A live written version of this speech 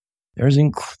there's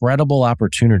incredible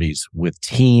opportunities with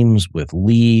teams, with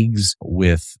leagues,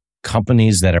 with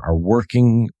companies that are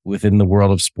working within the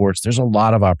world of sports. There's a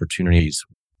lot of opportunities.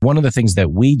 One of the things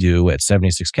that we do at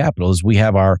 76 Capital is we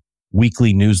have our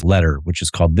weekly newsletter, which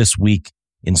is called This Week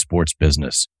in Sports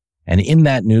Business. And in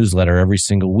that newsletter, every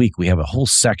single week, we have a whole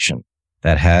section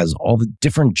that has all the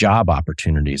different job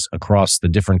opportunities across the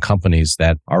different companies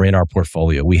that are in our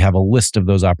portfolio. We have a list of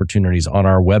those opportunities on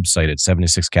our website at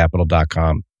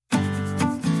 76capital.com.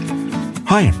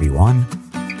 Hi, everyone.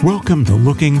 Welcome to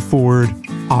Looking Forward,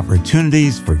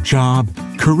 opportunities for job,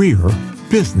 career,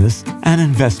 business, and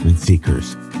investment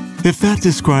seekers. If that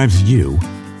describes you,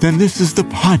 then this is the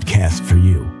podcast for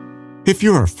you. If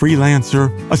you're a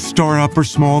freelancer, a startup or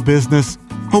small business,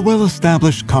 a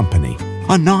well-established company,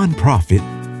 a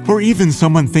nonprofit, or even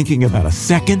someone thinking about a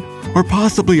second or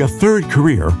possibly a third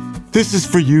career, this is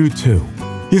for you too.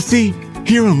 You see,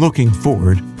 here in Looking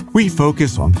Forward, we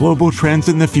focus on global trends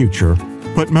in the future,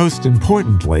 but most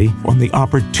importantly, on the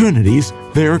opportunities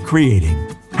they're creating.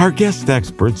 Our guest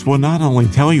experts will not only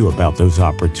tell you about those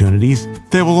opportunities,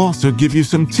 they will also give you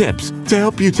some tips to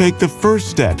help you take the first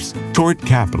steps toward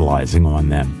capitalizing on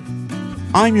them.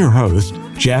 I'm your host,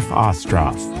 Jeff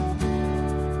Ostroff.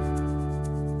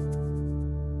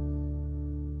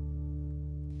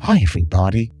 Hi,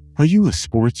 everybody. Are you a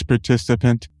sports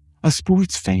participant, a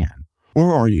sports fan,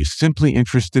 or are you simply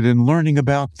interested in learning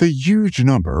about the huge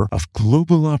number of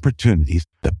global opportunities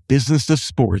the business of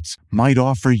sports might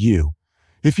offer you?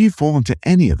 If you fall into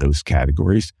any of those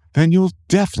categories, then you'll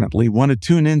definitely want to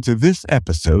tune into this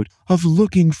episode of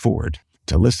Looking Forward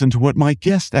to listen to what my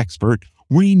guest expert,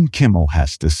 Wayne Kimmel,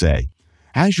 has to say.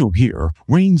 As you'll hear,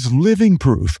 Wayne's living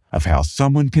proof of how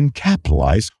someone can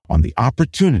capitalize on the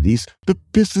opportunities the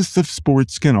business of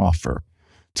sports can offer.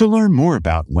 To learn more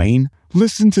about Wayne,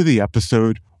 listen to the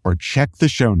episode or check the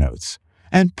show notes.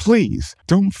 And please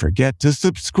don't forget to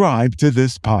subscribe to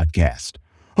this podcast.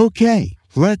 Okay,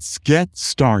 let's get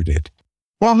started.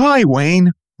 Well, hi,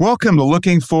 Wayne. Welcome to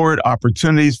Looking Forward,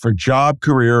 opportunities for job,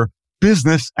 career,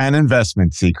 business, and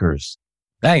investment seekers.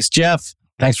 Thanks, Jeff.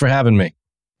 Thanks for having me.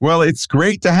 Well, it's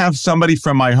great to have somebody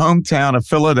from my hometown of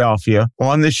Philadelphia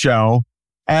on the show.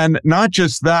 And not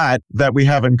just that we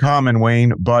have in common,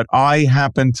 Wayne, but I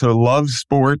happen to love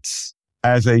sports.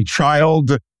 As a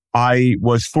child, I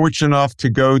was fortunate enough to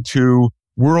go to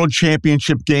World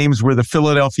Championship games where the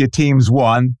Philadelphia teams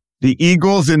won. The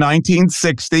Eagles in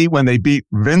 1960 when they beat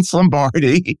Vince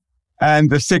Lombardi, and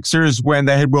the Sixers when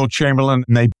they had Wilt Chamberlain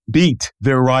and they beat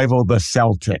their rival, the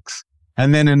Celtics.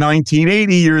 And then in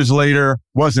 1980, years later,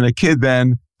 wasn't a kid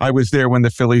then, I was there when the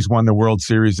Phillies won the World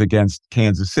Series against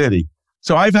Kansas City.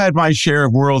 So I've had my share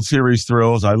of World Series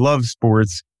thrills. I love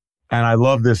sports and I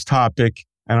love this topic,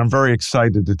 and I'm very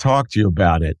excited to talk to you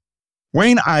about it.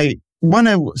 Wayne, I want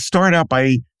to start out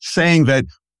by saying that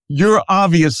you're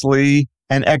obviously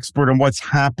an expert on what's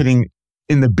happening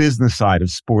in the business side of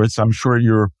sports. I'm sure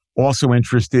you're also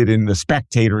interested in the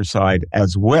spectator side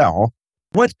as well.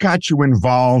 What got you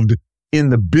involved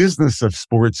in the business of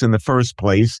sports in the first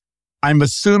place? I'm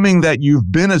assuming that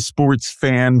you've been a sports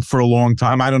fan for a long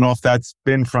time. I don't know if that's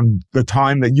been from the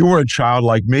time that you were a child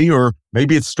like me, or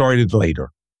maybe it started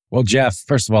later. Well, Jeff,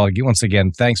 first of all, once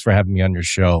again, thanks for having me on your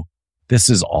show. This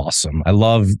is awesome. I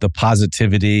love the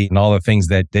positivity and all the things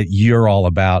that you're all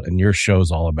about and your show's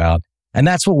all about. And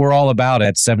that's what we're all about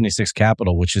at 76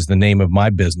 Capital, which is the name of my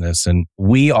business. And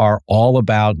we are all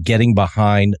about getting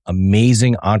behind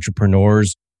amazing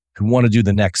entrepreneurs who want to do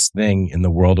the next thing in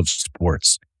the world of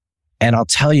sports. And I'll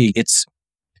tell you,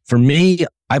 for me,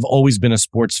 I've always been a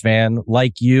sports fan.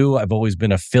 Like you, I've always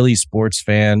been a Philly sports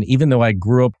fan, even though I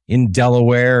grew up in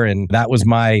Delaware and that was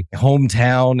my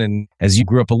hometown. And as you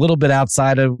grew up a little bit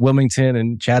outside of Wilmington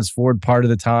and Chadds Ford part of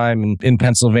the time and in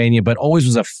Pennsylvania, but always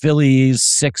was a Phillies,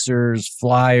 Sixers,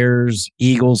 Flyers,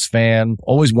 Eagles fan.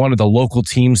 Always wanted the local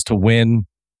teams to win.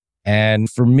 And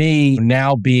for me,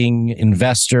 now being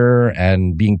investor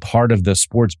and being part of the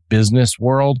sports business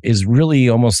world is really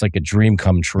almost like a dream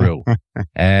come true.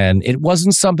 And it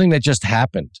wasn't something that just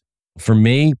happened. For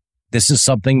me, this is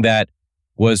something that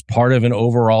was part of an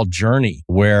overall journey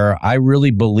where I really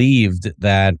believed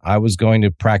that I was going to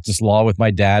practice law with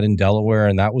my dad in Delaware,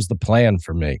 and that was the plan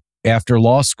for me. After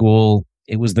law school,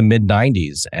 it was the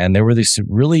mid-90s, and there were these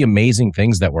really amazing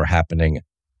things that were happening.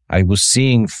 I was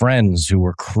seeing friends who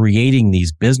were creating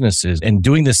these businesses and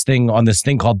doing this thing on this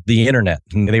thing called the internet.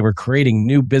 And they were creating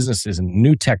new businesses and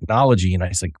new technology. And I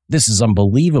was like, this is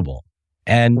unbelievable.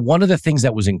 And one of the things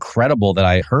that was incredible that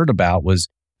I heard about was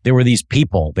there were these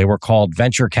people, they were called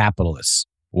venture capitalists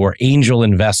or angel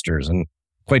investors. And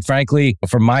quite frankly,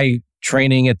 from my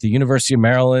training at the University of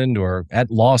Maryland or at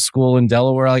law school in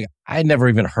Delaware. Like, I'd never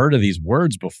even heard of these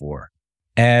words before.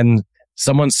 And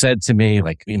someone said to me,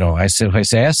 like, I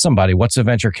ask somebody, what's a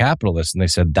venture capitalist? And they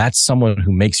said, that's someone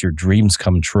who makes your dreams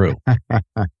come true.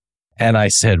 And I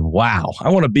said, wow, I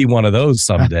want to be one of those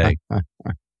someday.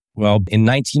 Well, in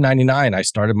 1999, I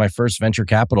started my first venture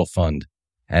capital fund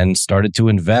and started to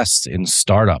invest in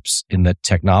startups in the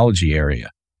technology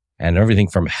area and everything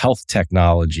from health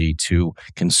technology to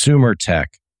consumer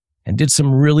tech, and did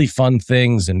some really fun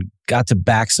things and got to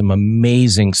back some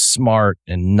amazing, smart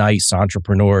and nice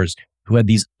entrepreneurs who had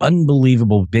these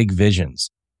unbelievable big visions.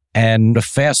 And to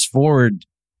fast forward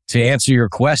to answer your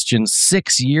question,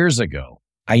 6 years ago,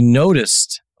 I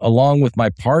noticed, along with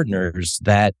my partners,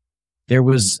 that there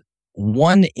was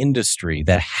one industry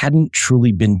that hadn't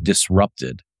truly been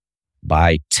disrupted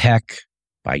by tech,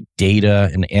 by data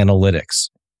and analytics.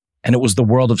 And it was the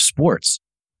world of sports.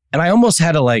 And I almost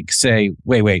had to say,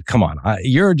 wait, come on.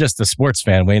 You're just a sports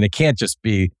fan, Wayne. It can't just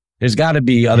be, there's got to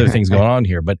be other things going on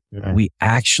here. But we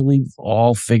actually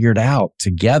all figured out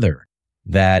together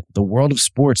that the world of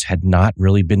sports had not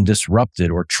really been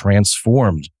disrupted or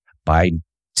transformed by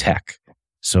tech.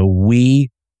 So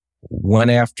we went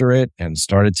after it and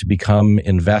started to become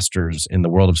investors in the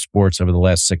world of sports over the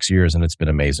last 6 years. And it's been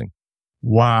amazing.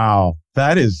 Wow.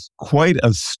 That is quite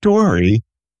a story.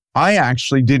 I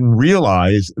actually didn't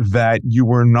realize that you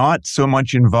were not so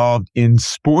much involved in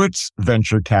sports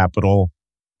venture capital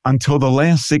until the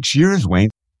last 6 years,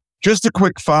 Wayne. Just a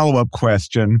quick follow-up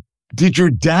question. Did your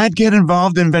dad get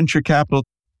involved in venture capital?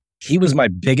 He was my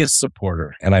biggest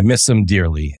supporter, and I miss him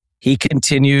dearly. He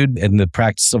continued in the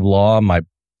practice of law. My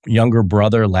younger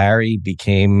brother, Larry,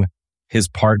 became his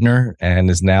partner and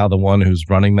is now the one who's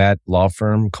running that law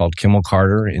firm called Kimmel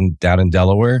Carter down in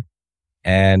Delaware.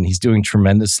 And he's doing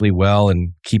tremendously well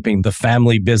and keeping the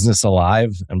family business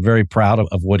alive. I'm very proud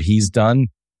of what he's done.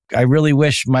 I really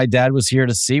wish my dad was here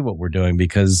to see what we're doing,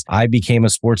 because I became a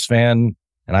sports fan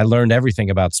and I learned everything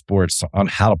about sports, on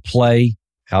how to play,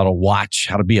 how to watch,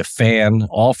 how to be a fan,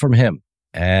 all from him.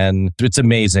 And it's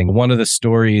amazing. One of the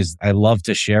stories I love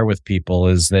to share with people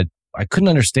is that I couldn't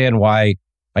understand why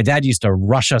my dad used to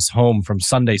rush us home from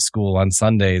Sunday school on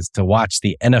Sundays to watch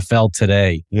the NFL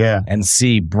Today and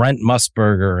see Brent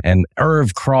Musburger and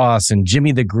Irv Cross and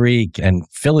Jimmy the Greek and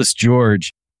Phyllis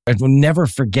George. I will never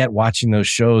forget watching those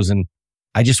shows. And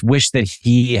I just wish that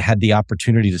he had the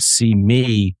opportunity to see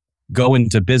me go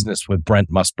into business with Brent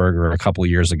Musburger a couple of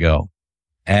years ago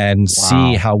and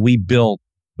see how we built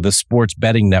the sports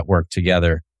betting network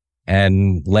together.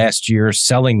 And last year,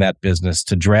 selling that business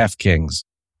to DraftKings.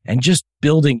 And just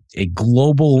building a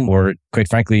global, or quite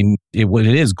frankly, it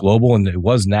is global and it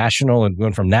was national, and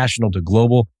going from national to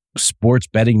global sports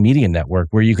betting media network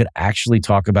where you could actually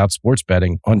talk about sports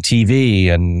betting on TV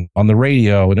and on the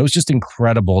radio. And it was just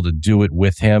incredible to do it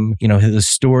with him. The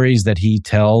stories that he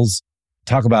tells,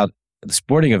 talk about the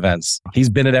sporting events. He's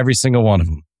been at every single one of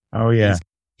them. Oh, yeah.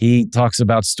 He talks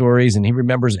about stories and he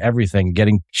remembers everything,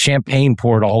 getting champagne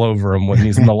poured all over him when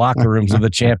he's in the locker rooms of the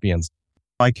champions.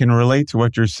 I can relate to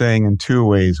what you're saying in two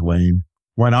ways, Wayne.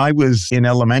 When I was in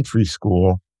elementary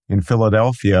school in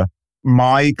Philadelphia,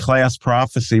 my class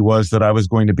prophecy was that I was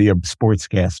going to be a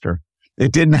sportscaster.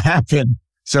 It didn't happen.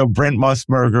 So Brent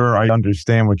Musburger, I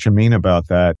understand what you mean about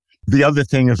that. The other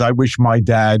thing is I wish my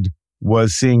dad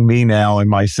was seeing me now in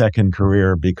my second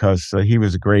career, because he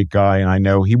was a great guy. And I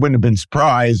know he wouldn't have been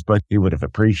surprised, but he would have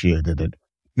appreciated it.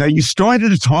 Now, you started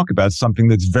to talk about something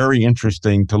that's very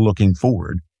interesting to looking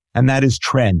forward. And that is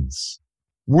trends.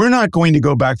 We're not going to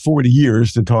go back 40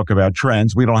 years to talk about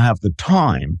trends. We don't have the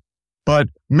time. But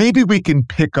maybe we can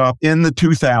pick up in the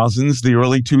 2000s, the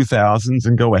early 2000s,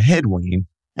 and go ahead, Wayne,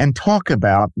 and talk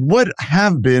about what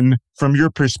have been, from your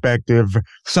perspective,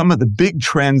 some of the big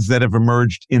trends that have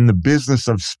emerged in the business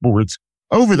of sports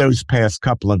over those past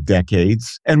couple of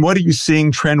decades. And what are you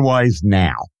seeing trend-wise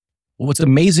now? What's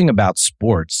amazing about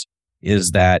sports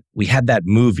is that we had that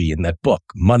movie and that book,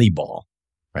 Moneyball.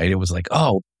 Right? It was like,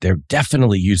 oh, they're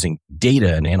definitely using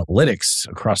data and analytics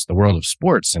across the world of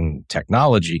sports and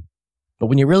technology. But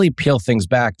when you really peel things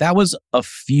back, that was a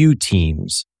few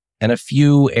teams and a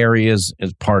few areas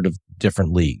as part of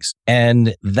different leagues.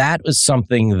 And that was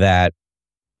something that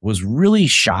was really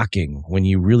shocking when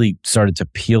you really started to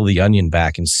peel the onion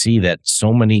back and see that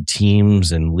so many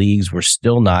teams and leagues were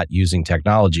still not using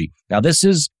technology. Now, this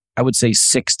is, I would say,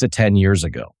 6 to 10 years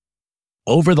ago.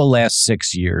 Over the last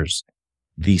 6 years,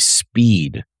 the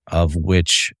speed of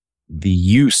which the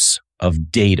use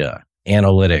of data,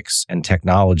 analytics, and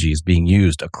technology is being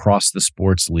used across the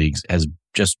sports leagues has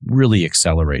just really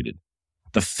accelerated.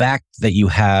 The fact that you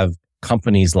have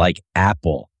companies like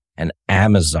Apple and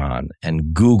Amazon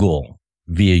and Google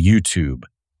via YouTube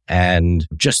and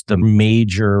just the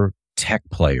major tech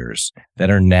players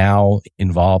that are now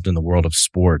involved in the world of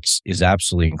sports is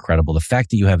absolutely incredible. The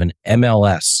fact that you have an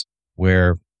MLS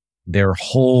where their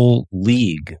whole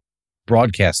league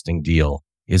broadcasting deal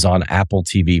is on Apple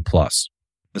TV Plus.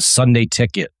 The Sunday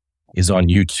Ticket is on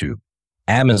YouTube.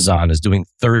 Amazon is doing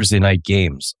Thursday night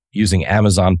games using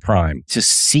Amazon Prime. To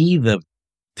see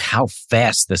how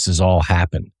fast this has all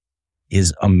happened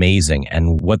is amazing.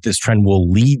 And what this trend will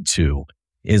lead to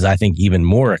is, I think, even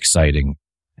more exciting,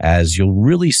 as you'll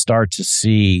really start to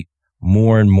see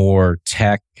more and more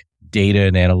tech, data,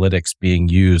 and analytics being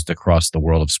used across the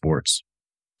world of sports.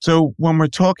 So when we're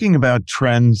talking about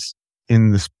trends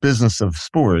in this business of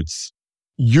sports,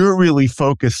 you're really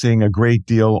focusing a great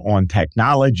deal on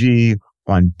technology,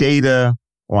 on data,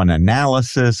 on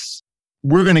analysis.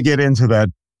 We're going to get into that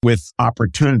with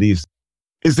opportunities.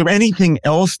 Is there anything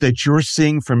else that you're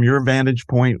seeing from your vantage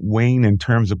point, Wayne, in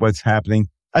terms of what's happening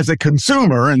as a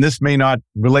consumer? And this may not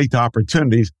relate to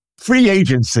opportunities. Free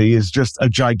agency is just a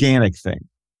gigantic thing.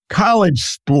 College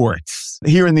sports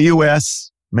here in the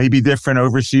U.S. may be different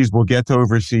overseas. We'll get to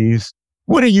overseas.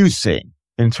 What are you seeing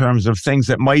in terms of things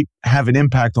that might have an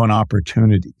impact on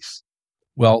opportunities?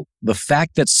 Well, the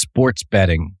fact that sports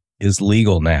betting is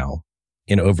legal now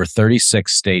in over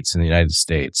 36 states in the United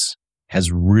States has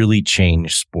really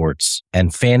changed sports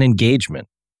and fan engagement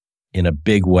in a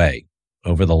big way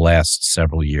over the last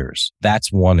several years.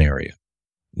 That's one area.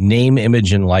 Name,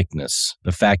 image, and likeness.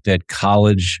 The fact that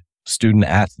college student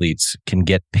athletes can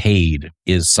get paid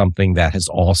is something that has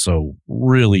also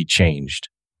really changed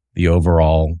the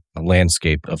overall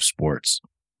landscape of sports.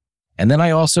 And then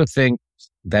I also think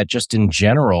that just in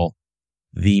general,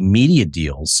 the media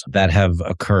deals that have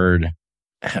occurred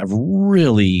have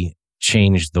really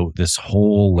changed this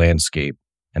whole landscape,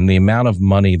 and the amount of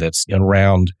money that's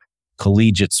around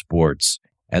collegiate sports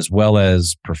as well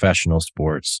as professional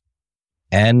sports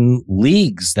and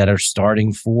leagues that are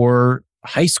starting for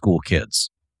high school kids,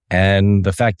 and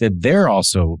the fact that they're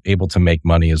also able to make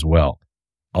money as well.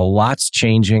 A lot's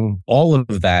changing. All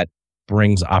of that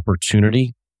brings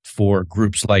opportunity for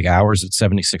groups like ours at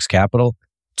 76 Capital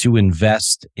to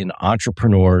invest in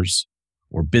entrepreneurs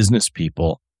or business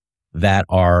people that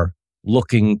are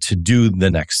looking to do the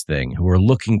next thing, who are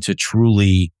looking to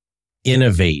truly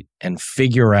innovate and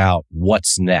figure out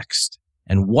what's next.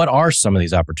 And what are some of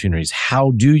these opportunities? How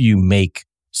do you make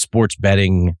sports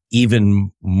betting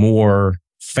even more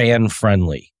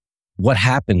fan-friendly? What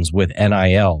happens with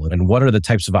NIL? And what are the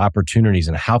types of opportunities?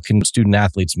 And how can student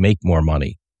athletes make more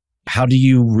money? How do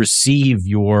you receive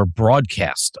your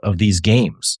broadcast of these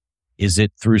games? Is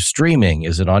it through streaming?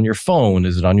 Is it on your phone?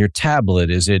 Is it on your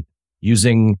tablet? Is it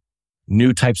using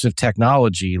new types of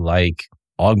technology like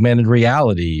augmented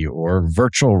reality or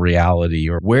virtual reality?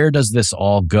 Or where does this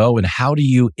all go? And how do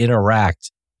you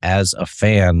interact as a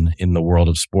fan in the world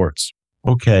of sports?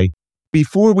 Okay.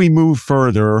 Before we move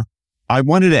further, I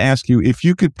wanted to ask you if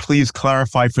you could please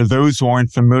clarify for those who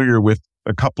aren't familiar with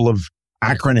a couple of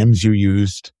acronyms you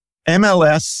used.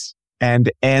 MLS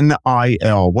and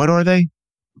NIL. What are they?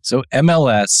 So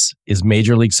MLS is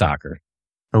Major League Soccer.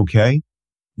 Okay.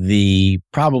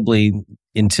 Probably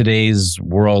in today's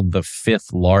world, the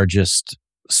fifth largest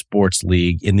sports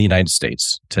league in the United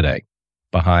States today,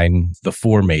 behind the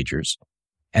four majors.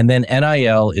 And then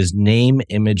NIL is name,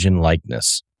 image, and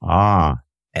likeness. And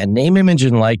name, image,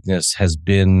 and likeness has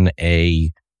been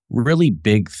a really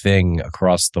big thing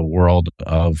across the world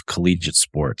of collegiate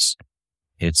sports.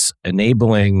 It's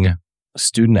enabling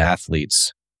student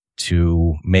athletes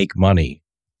to make money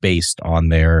based on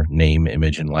their name,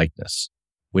 image, and likeness,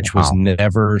 which was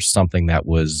never something that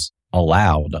was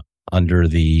allowed under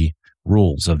the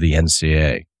rules of the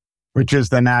NCAA. Which is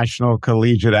the National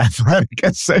Collegiate Athletic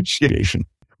Association.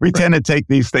 We tend to take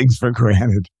these things for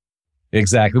granted.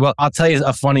 Exactly. Well, I'll tell you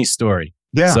a funny story.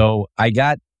 Yeah. So I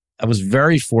was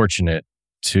very fortunate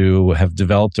to have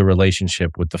developed a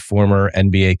relationship with the former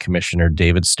NBA commissioner,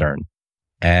 David Stern.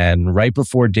 And right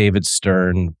before David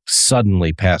Stern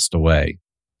suddenly passed away,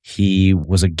 he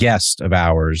was a guest of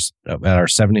ours at our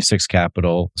 76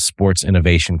 Capital Sports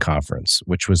Innovation Conference,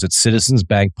 which was at Citizens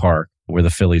Bank Park, where the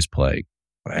Phillies play.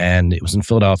 And it was in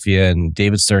Philadelphia, and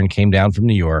David Stern came down from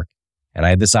New York, and I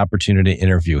had this opportunity to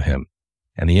interview him.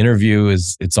 And the interview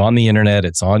it's on the internet,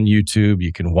 it's on YouTube,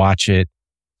 you can watch it.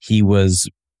 He was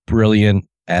brilliant,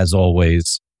 as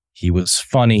always. He was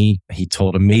funny. He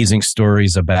told amazing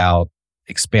stories about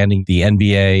expanding the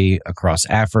NBA across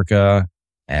Africa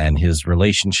and his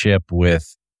relationship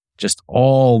with just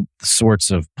all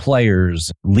sorts of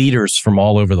players, leaders from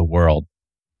all over the world.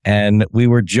 And we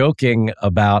were joking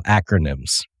about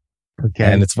acronyms. Okay.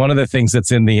 And it's one of the things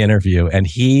that's in the interview. And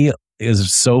he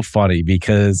is so funny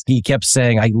because he kept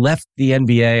saying, I left the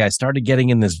NBA. I started getting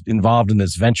involved in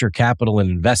this venture capital and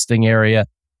investing area.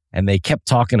 And they kept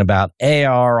talking about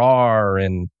ARR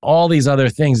and all these other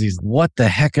things. What the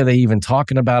heck are they even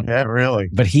talking about? Yeah, really.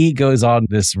 But he goes on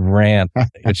this rant,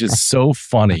 which is so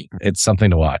funny. It's something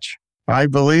to watch. I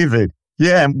believe it.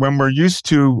 Yeah. And when we're used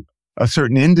to a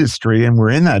certain industry and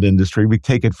we're in that industry, we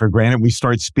take it for granted. We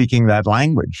start speaking that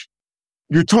language.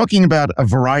 You're talking about a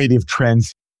variety of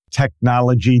trends: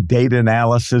 technology, data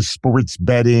analysis, sports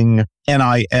betting,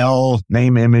 NIL,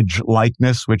 name, image,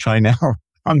 likeness, which I now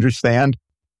understand.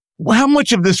 How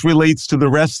much of this relates to the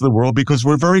rest of the world? Because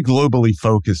we're very globally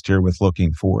focused here with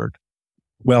Looking Forward.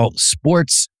 Well,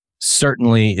 sports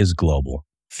certainly is global.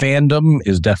 Fandom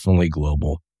is definitely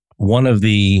global. One of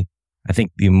the, I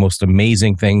think, the most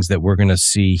amazing things that we're going to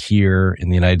see here in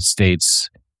the United States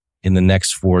in the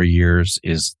next 4 years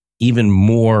is even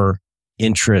more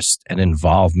interest and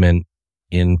involvement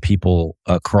in people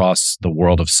across the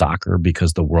world of soccer,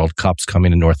 because the World Cup's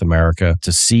coming to North America.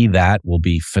 To see that will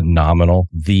be phenomenal.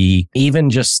 Even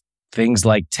just things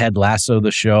like Ted Lasso,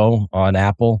 the show on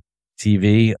Apple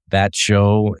TV, that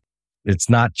show, it's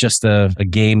not just a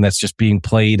game that's just being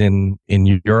played in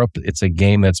Europe. It's a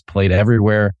game that's played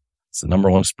everywhere. It's the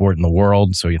number one sport in the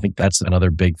world. So you think that's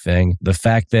another big thing. The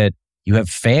fact that you have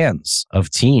fans of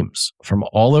teams from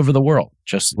all over the world.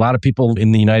 Just a lot of people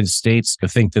in the United States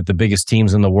think that the biggest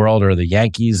teams in the world are the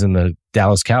Yankees and the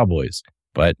Dallas Cowboys.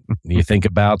 But you think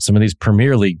about some of these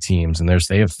Premier League teams, and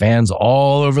they have fans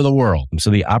all over the world.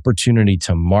 So the opportunity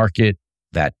to market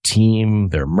that team,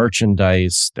 their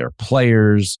merchandise, their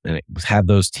players, and have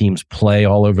those teams play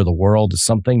all over the world is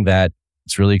something that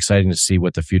it's really exciting to see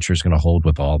what the future is going to hold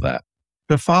with all that.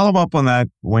 To follow up on that,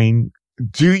 Wayne,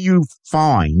 do you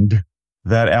find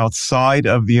that outside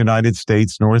of the United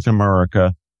States, North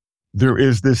America, there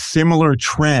is this similar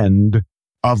trend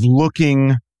of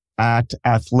looking at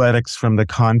athletics from the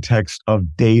context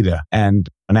of data and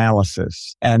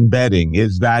analysis and betting?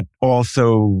 Is that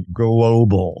also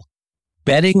global?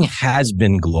 Betting has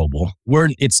been global.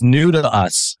 It's new to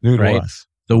us, right?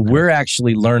 So we're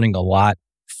actually learning a lot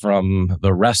from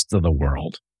the rest of the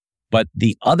world. But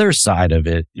the other side of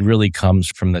it really comes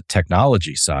from the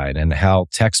technology side and how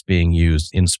tech's being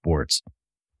used in sports.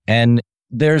 And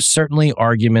there's certainly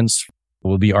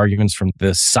will be arguments from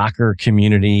the soccer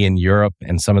community in Europe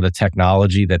and some of the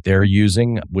technology that they're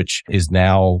using, which is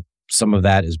now, some of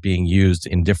that is being used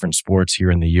in different sports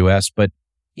here in the US. But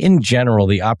in general,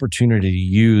 the opportunity to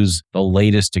use the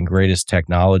latest and greatest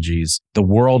technologies, the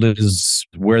world is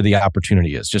where the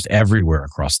opportunity is, just everywhere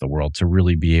across the world to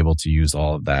really be able to use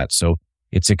all of that. So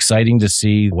it's exciting to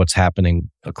see what's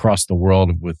happening across the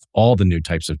world with all the new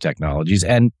types of technologies.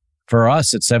 And for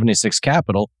us at 76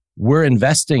 Capital, we're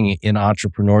investing in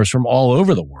entrepreneurs from all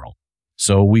over the world.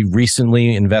 So we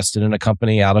recently invested in a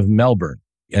company out of Melbourne,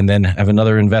 and then have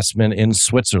another investment in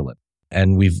Switzerland.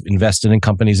 And we've invested in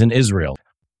companies in Israel.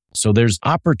 So there's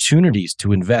opportunities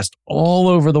to invest all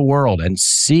over the world and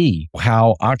see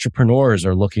how entrepreneurs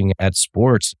are looking at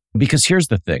sports. Because here's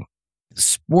the thing,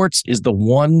 sports is the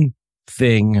one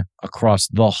thing across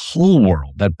the whole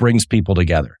world that brings people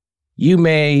together. You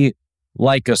may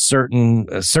like a certain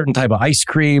type of ice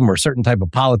cream or a certain type of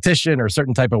politician or a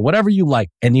certain type of whatever you like,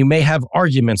 and you may have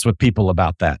arguments with people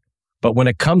about that. But when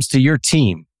it comes to your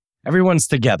team, everyone's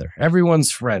together,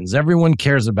 everyone's friends, everyone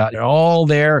cares about it, they're all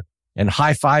there and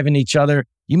high-fiving each other.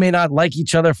 You may not like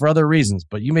each other for other reasons,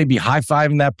 but you may be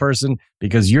high-fiving that person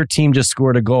because your team just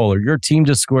scored a goal or your team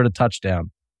just scored a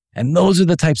touchdown. And those are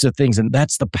the types of things. And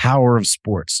that's the power of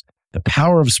sports. The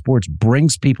power of sports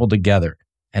brings people together.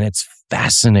 And it's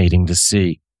fascinating to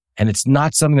see. And it's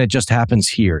not something that just happens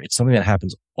here. It's something that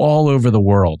happens all over the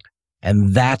world.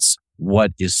 And that's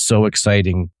what is so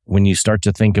exciting when you start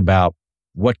to think about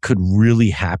what could really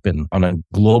happen on a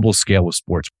global scale with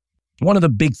sports. One of the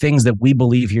big things that we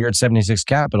believe here at 76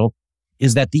 Capital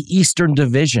is that the Eastern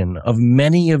Division of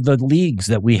many of the leagues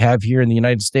that we have here in the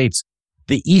United States,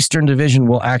 the Eastern Division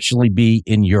will actually be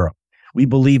in Europe. We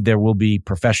believe there will be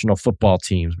professional football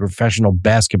teams, professional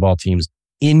basketball teams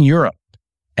in Europe.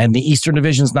 And the Eastern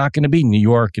Division is not going to be New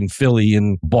York and Philly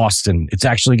and Boston. It's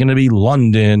actually going to be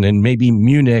London and maybe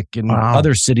Munich and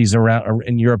other cities around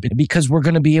in Europe, because we're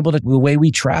going to be able to, the way we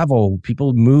travel,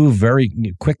 people move very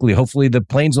quickly. Hopefully the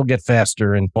planes will get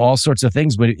faster and all sorts of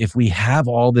things. But if we have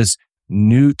all this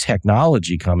new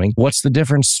technology coming, what's the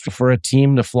difference for a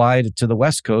team to fly to the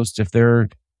West Coast if they're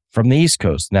from the East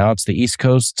Coast? Now it's the East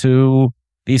Coast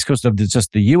of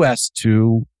just the US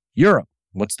to Europe.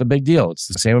 What's the big deal? It's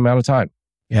the same amount of time.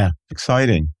 Yeah,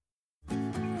 exciting.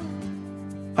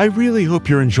 I really hope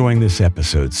you're enjoying this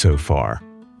episode so far.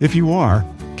 If you are,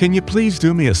 can you please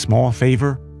do me a small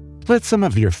favor? Let some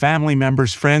of your family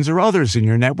members, friends, or others in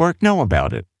your network know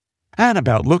about it, and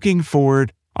about Looking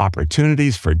Forward,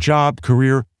 opportunities for job,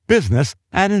 career, business,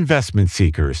 and investment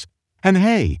seekers. And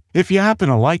hey, if you happen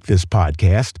to like this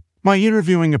podcast, my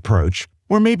interviewing approach,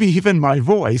 or maybe even my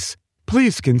voice,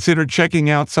 please consider checking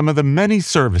out some of the many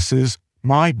services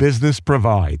my business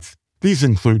provides. These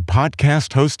include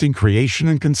podcast hosting, creation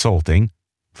and consulting,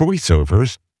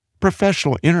 voiceovers,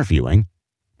 professional interviewing,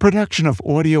 production of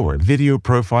audio or video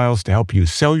profiles to help you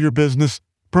sell your business,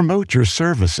 promote your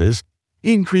services,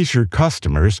 increase your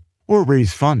customers, or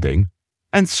raise funding,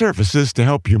 and services to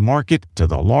help you market to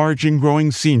the large and growing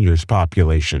seniors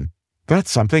population. That's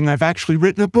something I've actually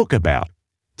written a book about.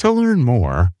 To learn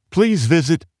more, please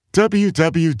visit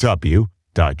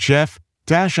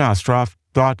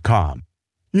www.jeff-ostroff.com.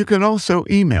 You can also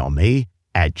email me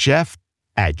at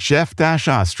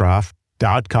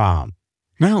jeff@ostroff.com.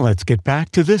 Now let's get back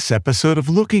to this episode of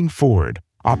Looking Forward,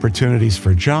 opportunities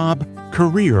for job,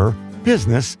 career,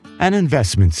 business, and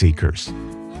investment seekers.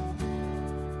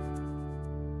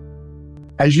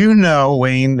 As you know,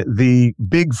 Wayne, the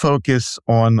big focus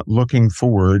on Looking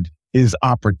Forward is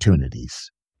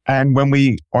opportunities. And when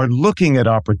we are looking at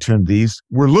opportunities,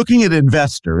 we're looking at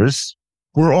investors.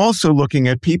 We're also looking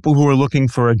at people who are looking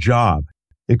for a job.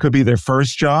 It could be their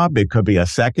first job. It could be a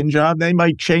second job. They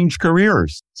might change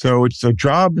careers. So it's a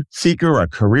job seeker, a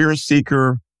career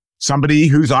seeker, somebody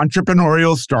who's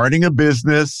entrepreneurial, starting a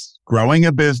business, growing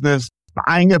a business,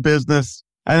 buying a business.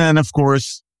 And then, of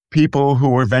course, people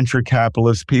who are venture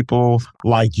capitalists, people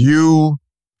like you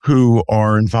who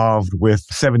are involved with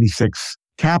 76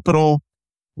 Capital.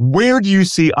 Where do you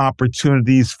see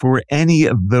opportunities for any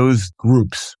of those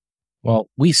groups? Well,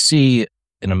 we see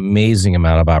an amazing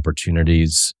amount of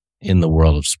opportunities in the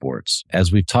world of sports.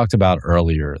 As we've talked about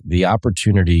earlier, the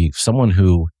opportunity, someone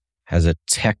who has a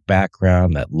tech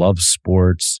background that loves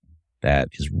sports, that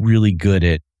is really good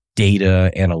at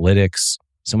data analytics,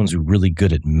 someone who's really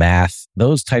good at math,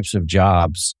 those types of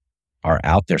jobs are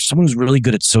out there. Someone who's really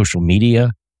good at social media.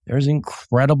 There's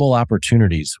incredible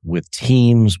opportunities with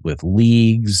teams, with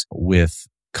leagues, with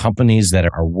companies that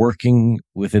are working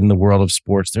within the world of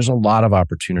sports. There's a lot of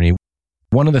opportunity.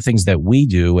 One of the things that we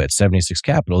do at 76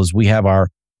 Capital is we have our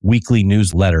weekly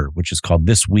newsletter, which is called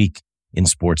This Week in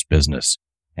Sports Business.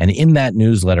 And in that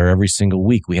newsletter, every single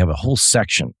week, we have a whole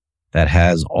section that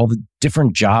has all the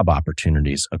different job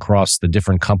opportunities across the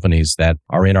different companies that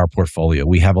are in our portfolio.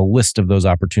 We have a list of those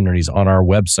opportunities on our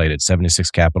website at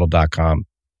 76capital.com.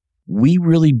 We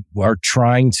really are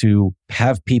trying to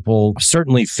have people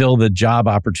certainly fill the job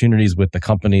opportunities with the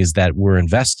companies that we're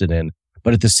invested in.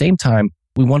 But at the same time,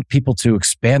 we want people to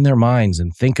expand their minds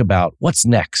and think about what's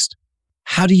next.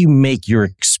 How do you make your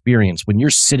experience when you're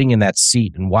sitting in that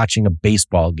seat and watching a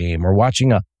baseball game or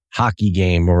watching a hockey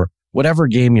game or whatever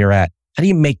game you're at? How do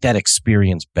you make that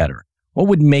experience better? What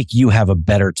would make you have a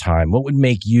better time? What would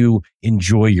make you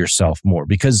enjoy yourself more?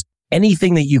 Because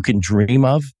anything that you can dream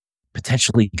of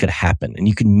potentially could happen, and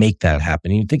you can make that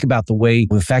happen. And you think about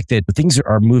the fact that things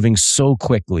are moving so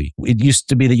quickly. It used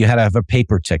to be that you had to have a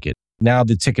paper ticket. Now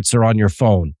the tickets are on your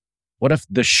phone. What if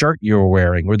the shirt you were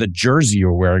wearing or the jersey you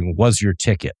were wearing was your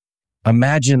ticket?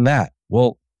 Imagine that.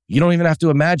 Well, you don't even have to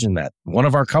imagine that. One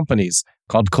of our companies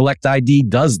called Collect ID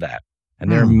does that.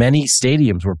 And there are many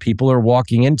stadiums where people are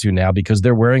walking into now because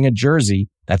they're wearing a jersey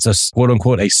that's a quote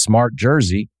unquote a smart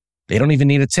jersey. They don't even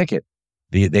need a ticket.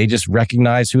 They just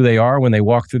recognize who they are when they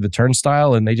walk through the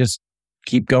turnstile and they just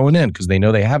keep going in because they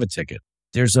know they have a ticket.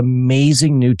 There's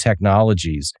amazing new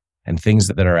technologies and things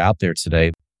that are out there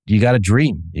today. You got to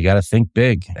dream. You got to think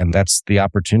big. And that's the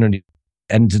opportunity.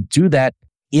 And to do that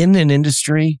in an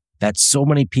industry that so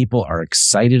many people are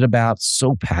excited about,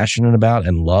 so passionate about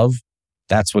and love,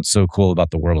 that's what's so cool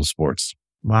about the world of sports.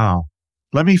 Wow.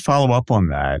 Let me follow up on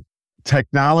that.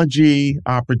 Technology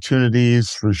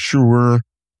opportunities for sure.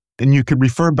 And you could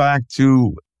refer back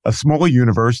to a small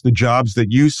universe, the jobs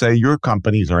that you say your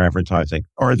companies are advertising.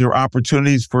 Are there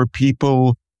opportunities for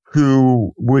people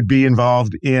who would be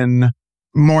involved in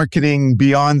marketing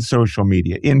beyond social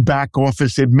media, in back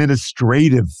office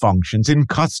administrative functions, in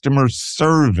customer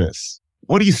service?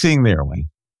 What are you seeing there, Wayne?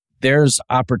 There's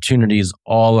opportunities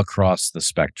all across the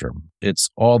spectrum. It's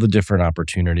all the different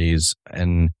opportunities.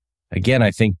 And again,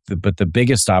 I think the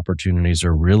biggest opportunities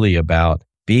are really about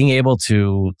being able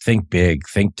to think big,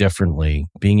 think differently,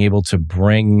 being able to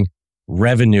bring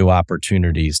revenue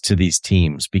opportunities to these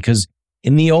teams. Because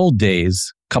in the old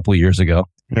days, a couple of years ago,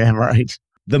 yeah, right,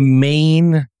 the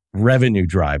main revenue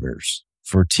drivers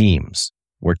for teams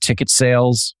were ticket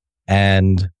sales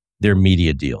and their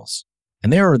media deals.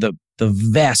 And they were the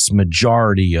vast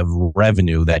majority of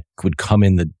revenue that would come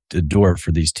in the door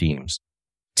for these teams.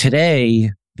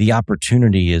 Today, the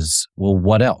opportunity is, well,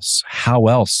 what else? How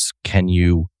else can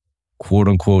you, quote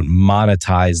unquote,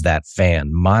 monetize that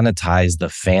fan, monetize the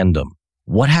fandom?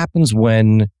 What happens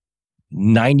when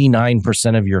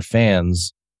 99% of your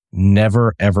fans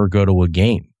never, ever go to a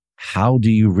game? How do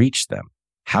you reach them?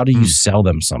 How do you sell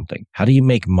them something? How do you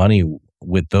make money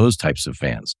with those types of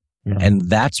fans? Yeah. And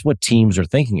that's what teams are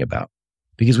thinking about.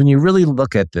 Because when you really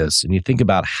look at this and you think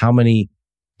about how many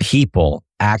people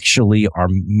actually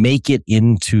make it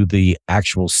into the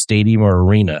actual stadium or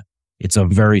arena, it's a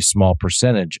very small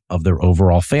percentage of their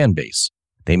overall fan base.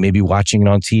 They may be watching it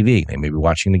on TV. They may be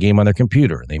watching the game on their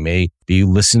computer. They may be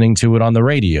listening to it on the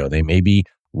radio. They may be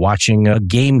watching a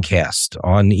game cast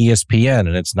on ESPN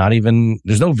and it's not even,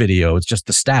 there's no video. It's just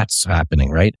the stats happening,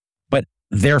 right? But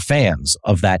they're fans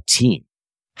of that team.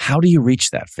 How do you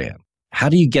reach that fan? How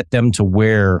do you get them to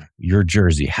wear your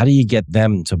jersey? How do you get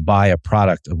them to buy a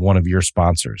product of one of your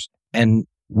sponsors? And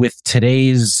with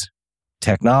today's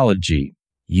technology,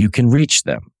 you can reach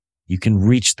them. You can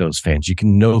reach those fans. You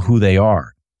can know who they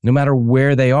are, no matter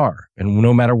where they are and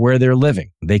no matter where they're living.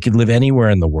 They could live anywhere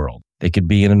in the world. They could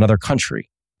be in another country.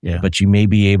 Yeah. But you may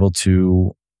be able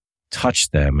to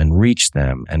touch them and reach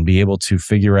them and be able to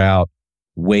figure out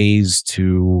ways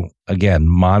to, again,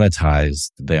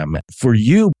 monetize them for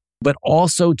you, but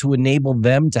also to enable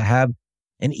them to have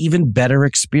an even better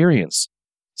experience,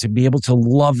 to be able to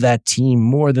love that team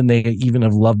more than they even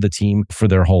have loved the team for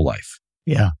their whole life.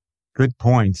 Yeah, good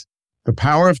point. The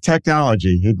power of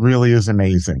technology, it really is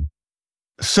amazing.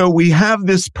 So we have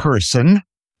this person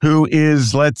who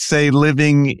is, let's say,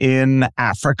 living in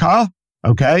Africa,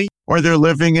 okay? Or they're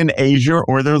living in Asia,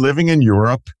 or they're living in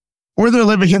Europe, or they're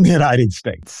living in the United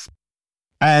States.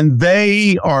 And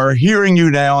they are hearing you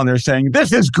now and they're saying,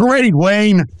 this is great,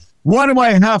 Wayne. What do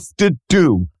I have to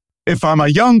do? If I'm a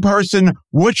young person,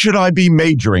 what should I be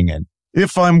majoring in?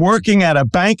 If I'm working at a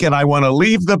bank and I want to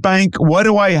leave the bank, what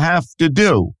do I have to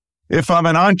do? If I'm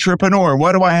an entrepreneur,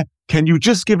 can you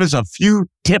just give us a few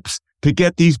tips to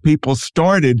get these people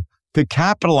started to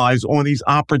capitalize on these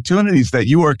opportunities that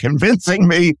you are convincing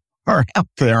me are out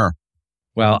there?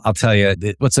 Well, I'll tell you,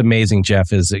 what's amazing,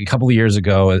 Jeff, is a couple of years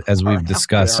ago, as we've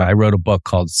discussed, I wrote a book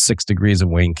called 6 Degrees of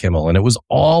Wayne Kimmel, and it was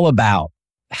all about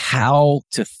how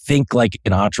to think like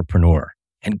an entrepreneur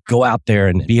and go out there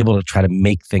and be able to try to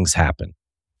make things happen.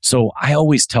 So I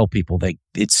always tell people that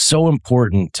it's so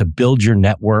important to build your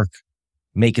network,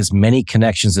 make as many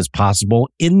connections as possible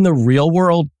in the real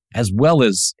world as well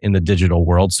as in the digital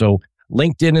world. So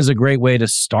LinkedIn is a great way to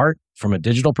start from a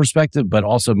digital perspective, but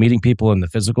also meeting people in the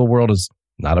physical world is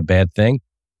not a bad thing.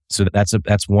 So that's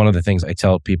one of the things I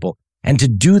tell people. And to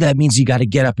do that means you got to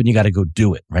get up and you got to go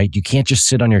do it, right? You can't just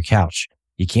sit on your couch.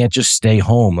 You can't just stay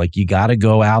home. Like, you got to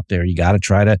go out there. You got to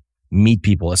try to meet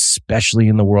people, especially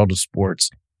in the world of sports.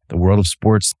 The world of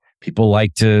sports, people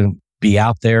like to be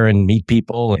out there and meet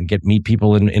people and meet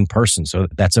people in person. So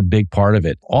that's a big part of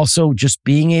it. Also, just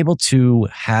being able to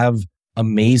have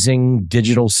amazing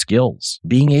digital skills,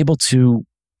 being able to,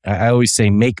 I always say,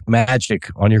 make magic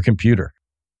on your computer.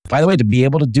 By the way, to be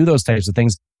able to do those types of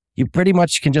things, you pretty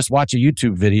much can just watch a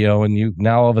YouTube video and you've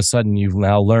now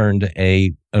learned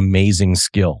a amazing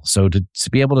skill. So to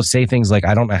be able to say things like,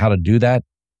 I don't know how to do that,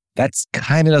 that's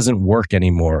kind of doesn't work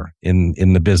anymore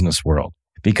in the business world,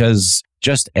 because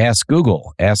just ask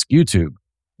Google, ask YouTube.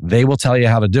 They will tell you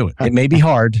how to do it. It may be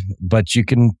hard, but you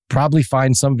can probably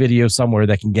find some video somewhere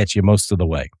that can get you most of the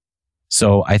way.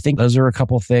 So I think those are a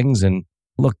couple of things. And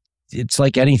look, it's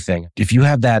like anything. If you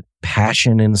have that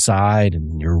passion inside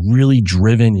and you're really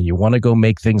driven and you want to go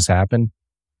make things happen,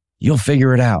 you'll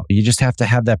figure it out. You just have to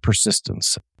have that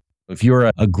persistence. If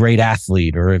you're a great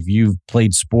athlete or if you've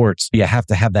played sports, you have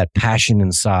to have that passion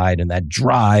inside and that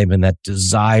drive and that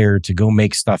desire to go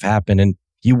make stuff happen. And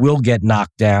you will get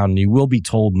knocked down and you will be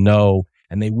told no,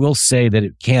 and they will say that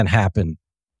it can't happen.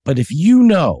 But if you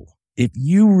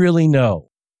really know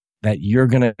that you're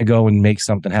going to go and make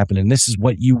something happen and this is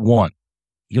what you want,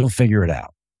 you'll figure it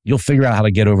out. You'll figure out how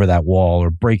to get over that wall or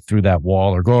break through that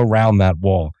wall or go around that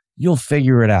wall. You'll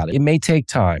figure it out. It may take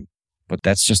time, but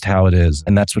that's just how it is.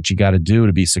 And that's what you got to do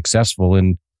to be successful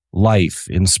in life,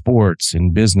 in sports,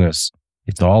 in business.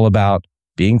 It's all about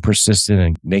being persistent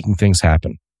and making things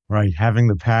happen. Right. Having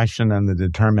the passion and the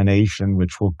determination,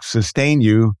 which will sustain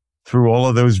you through all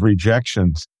of those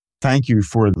rejections. Thank you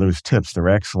for those tips. They're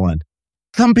excellent.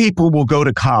 Some people will go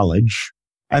to college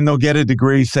and they'll get a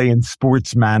degree, say, in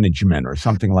sports management or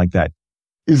something like that.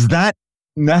 Is that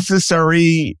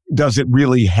necessary? Does it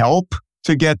really help?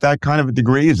 to get that kind of a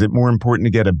degree? Is it more important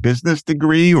to get a business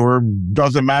degree, or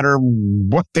does it matter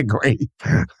what degree?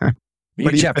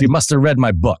 Jeff, you must have read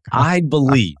my book. I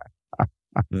believe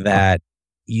that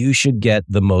you should get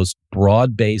the most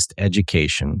broad-based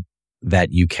education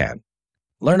that you can.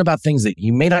 Learn about things that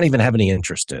you may not even have any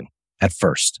interest in at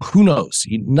first. Who knows?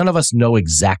 None of us know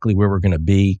exactly where we're going to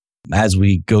be as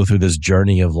we go through this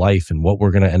journey of life and what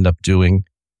we're going to end up doing.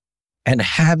 And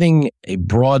having a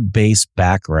broad-based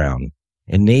background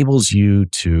enables you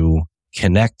to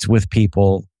connect with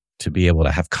people, to be able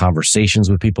to have conversations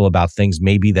with people about things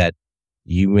maybe that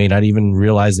you may not even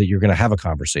realize that you're going to have a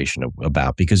conversation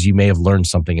about, because you may have learned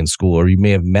something in school, or you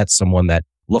may have met someone that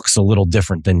looks a little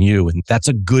different than you. And that's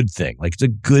a good thing. Like, it's a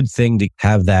good thing to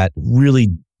have that really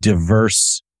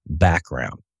diverse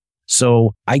background.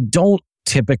 So I don't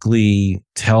typically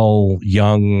tell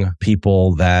young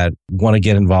people that want to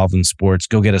get involved in sports,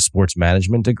 go get a sports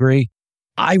management degree.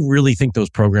 I really think those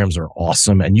programs are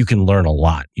awesome and you can learn a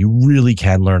lot. You really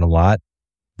can learn a lot.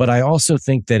 But I also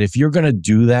think that if you're going to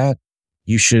do that,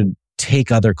 you should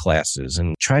take other classes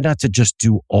and try not to just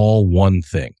do all one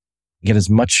thing. Get as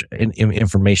much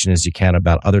information as you can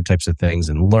about other types of things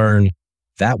and learn.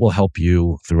 That will help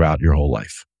you throughout your whole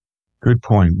life. Good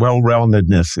point.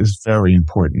 Well-roundedness is very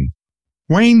important.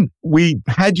 Wayne, we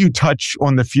had you touch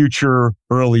on the future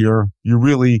earlier. You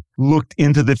really looked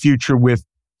into the future with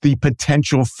the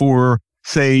potential for,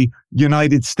 say,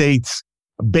 United States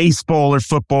baseball or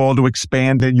football to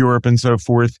expand in Europe and so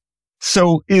forth.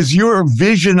 So is your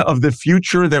vision of the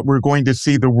future that we're going to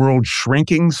see the world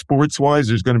shrinking sports-wise?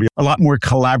 There's going to be a lot more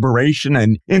collaboration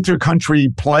and inter-country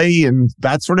play and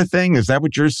that sort of thing? Is that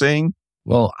what you're saying?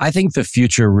 Well, I think the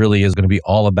future really is going to be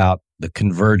all about the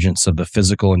convergence of the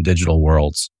physical and digital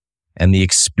worlds and the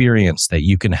experience that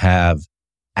you can have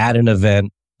at an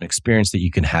event, an experience that you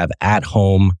can have at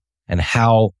home, and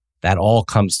how that all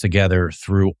comes together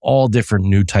through all different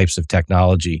new types of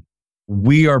technology.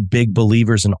 We are big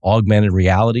believers in augmented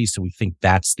reality, so we think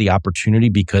that's the opportunity,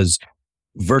 because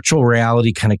virtual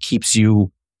reality kind of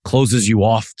closes you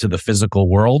off to the physical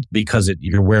world, because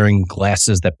you're wearing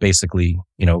glasses that basically,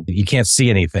 you can't see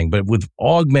anything. But with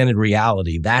augmented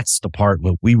reality, that's the part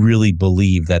where we really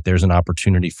believe that there's an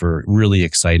opportunity for really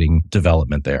exciting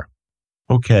development there.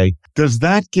 Okay. Does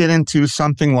that get into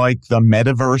something like the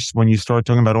metaverse when you start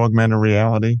talking about augmented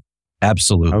reality?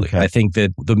 Absolutely. Okay. I think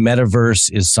that the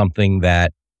metaverse is something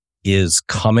that is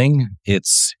coming.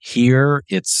 It's here.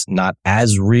 It's not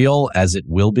as real as it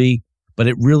will be, but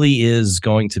it really is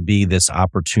going to be this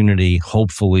opportunity,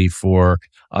 hopefully, for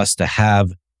us to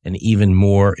have an even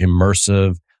more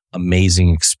immersive,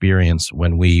 amazing experience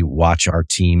when we watch our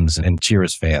teams and cheer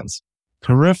as fans.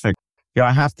 Terrific. Yeah,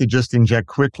 I have to just inject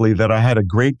quickly that I had a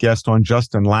great guest on,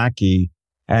 Justin Lackey,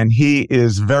 and he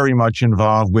is very much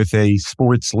involved with a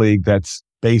sports league that's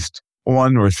based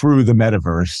on or through the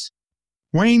metaverse.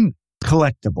 Wayne,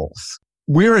 collectibles.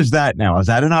 Where is that now? Is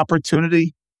that an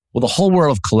opportunity? Well, the whole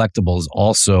world of collectibles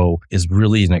also is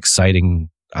really an exciting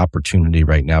opportunity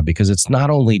right now, because it's not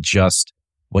only just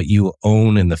what you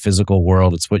own in the physical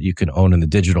world, it's what you can own in the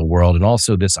digital world. And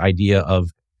also this idea of,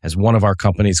 as one of our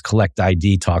companies, Collect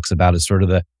ID, talks about, is sort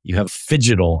of you have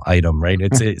phygital item, right?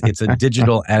 It's a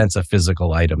digital and it's a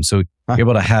physical item. So you're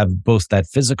able to have both that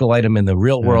physical item in the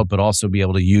real world, but also be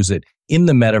able to use it in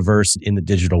the metaverse, in the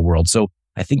digital world. So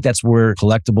I think that's where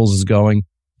collectibles is going.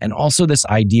 And also this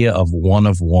idea of one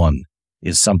of one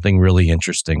is something really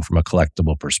interesting from a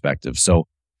collectible perspective. So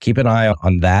keep an eye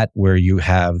on that, where you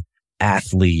have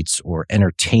athletes or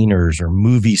entertainers or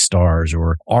movie stars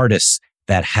or artists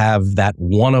that have that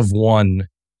one of one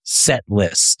set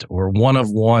list, or one of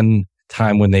one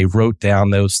time when they wrote down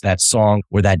that song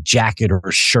or that jacket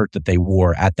or shirt that they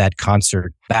wore at that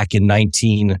concert back in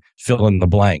 19 fill in the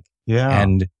blank. Yeah.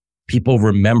 And people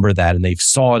remember that, and they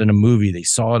saw it in a movie, they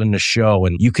saw it in a show,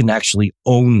 and you can actually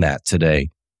own that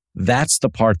today. That's the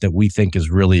part that we think is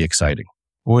really exciting.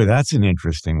 Boy, that's an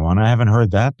interesting one. I haven't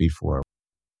heard that before.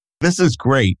 This is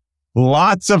great.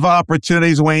 Lots of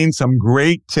opportunities, Wayne, some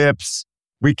great tips.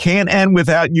 We can't end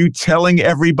without you telling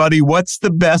everybody what's the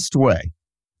best way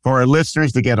for our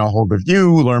listeners to get a hold of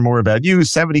you, learn more about you,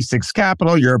 76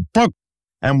 Capital, your book,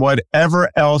 and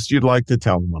whatever else you'd like to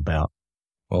tell them about.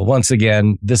 Well, once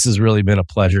again, this has really been a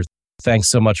pleasure. Thanks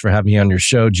so much for having me on your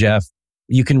show, Jeff.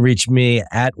 You can reach me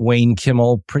at Wayne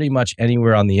Kimmel pretty much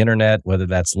anywhere on the internet, whether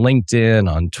that's LinkedIn,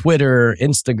 on Twitter,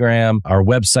 Instagram. Our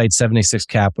website, 76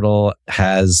 Capital,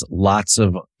 has lots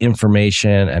of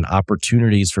information and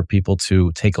opportunities for people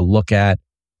to take a look at.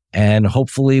 And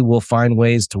hopefully we'll find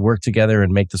ways to work together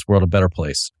and make this world a better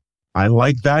place. I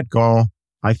like that goal.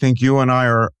 I think you and I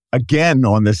are again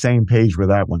on the same page with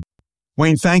that one.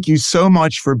 Wayne, thank you so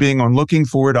much for being on Looking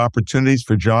Forward: Opportunities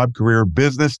for Job, Career,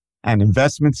 Business, and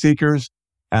Investment Seekers.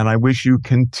 And I wish you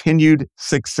continued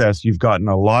success. You've gotten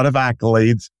a lot of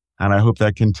accolades, and I hope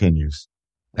that continues.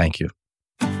 Thank you.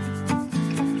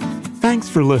 Thanks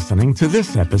for listening to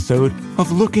this episode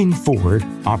of Looking Forward: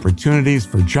 Opportunities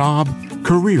for Job,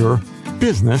 Career,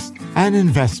 Business, and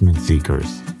Investment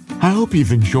Seekers. I hope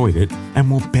you've enjoyed it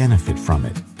and will benefit from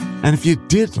it. And if you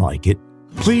did like it,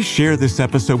 please share this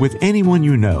episode with anyone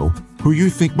you know who you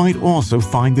think might also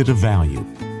find it of value.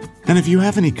 And if you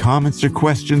have any comments or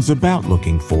questions about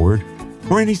Looking Forward,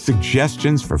 or any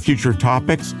suggestions for future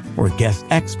topics or guest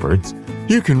experts,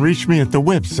 you can reach me at the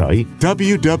website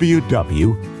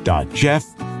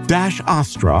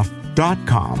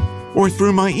www.jeff-ostroff.com or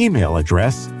through my email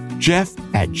address,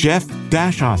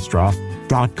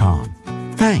 jeff@jeff-ostroff.com.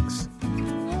 Thanks.